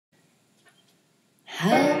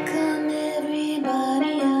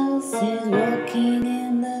is walking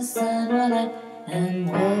in the sun while I am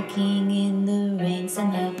walking in the rain.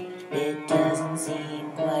 Somehow it doesn't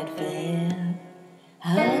seem quite fair.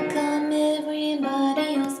 How come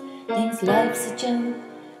everybody else thinks life's a joke,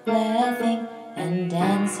 laughing and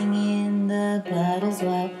dancing in the puddles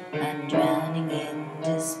while I'm drowning in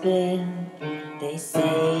despair? They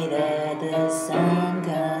say that the sun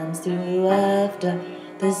comes through after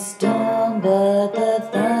the storm, but the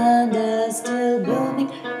thunder's still booming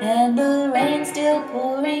and the rain's still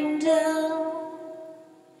pouring down.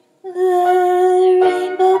 The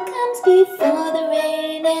rainbow comes before the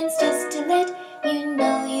rain ends, just to let you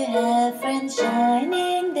know you have friends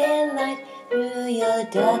shining their light through your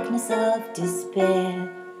darkness of despair.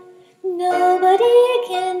 Nobody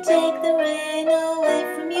can take the rain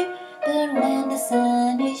away from you, but when the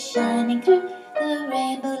sun is shining through, the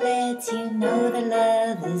rainbow lets you know that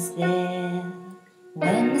love is there.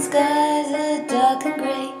 When the skies are dark and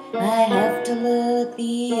grey, I have to look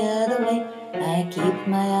the other way. I keep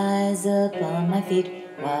my eyes up on my feet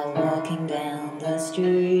while walking down the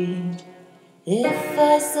street. If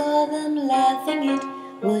I saw them laughing, it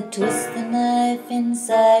would twist the knife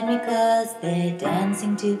inside me, 'cause they're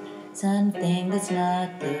dancing to something that's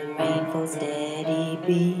not the rainfall's steady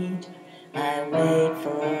beat. I wait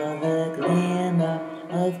for the glimmer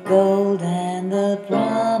of gold and the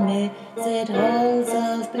promise it holds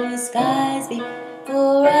of blue skies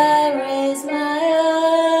before I raise my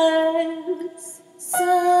eyes.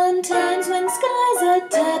 Sometimes when skies are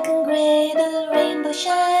dark and grey, the rainbow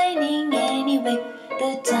shining anyway,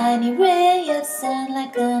 the tiny ray of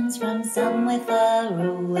sunlight comes from somewhere far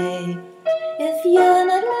away. If you're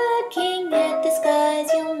not looking at the skies,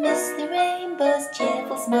 you'll miss the rainbow's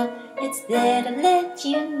cheerful smile. It's there to let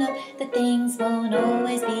you know that things won't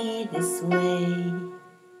always be this way.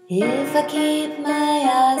 If I keep my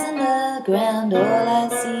eyes on the ground, all I'll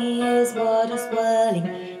see is water swirling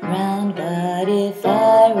round. But if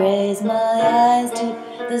I raise my eyes to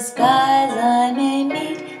the skies, I may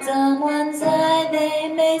meet someone's eye, they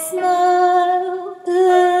may smile.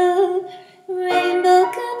 The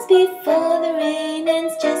rainbow comes before the rain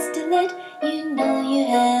ends, just to let you know you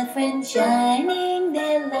have friends shining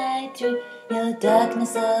their light through your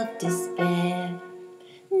darkness of despair.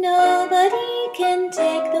 Nobody can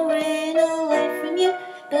take the rain away from you,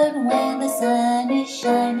 but when the sun is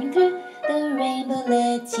shining through, the rainbow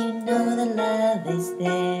lets you know that love is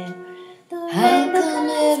there. How come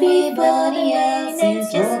everybody else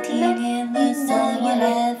is walking in the sun while I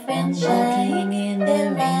have friends shining in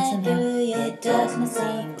the rain through your darkness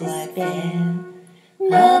of despair?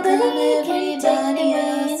 Nobody can take the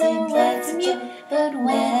rain away from you, but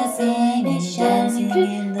when the sun is shining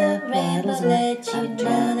through, the rainbow lets you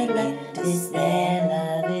know that love is there,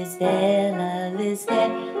 love is there, love is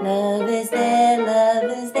there, love is there,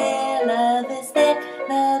 love is there, love is there,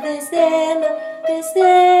 love is there, love is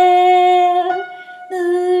there. The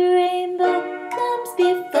rainbow comes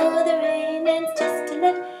before the rain ends, just to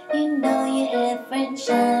let you know you have friends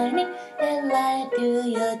shining their light through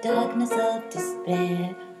your darkness of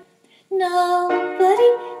despair. Nobody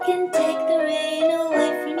can take the rain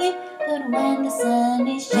away from you, but when the sun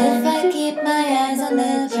is shining, if I keep my eyes on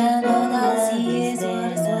the ground, all I'll see is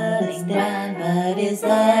water swirling round. But as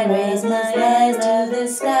I raise my eyes to the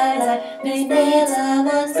skies, I may meet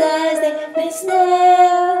someone's eyes, they may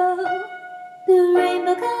smile. The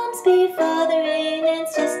rainbow comes before the rain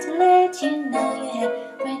ends, just to let you know you have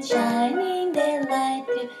friends shining their light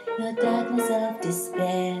through your darkness of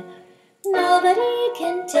despair. Nobody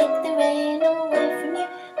can take the rain away from you,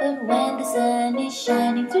 but when the sun is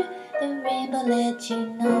shining through, the rainbow lets you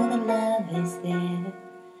know that love is there.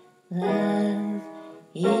 Love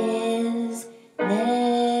is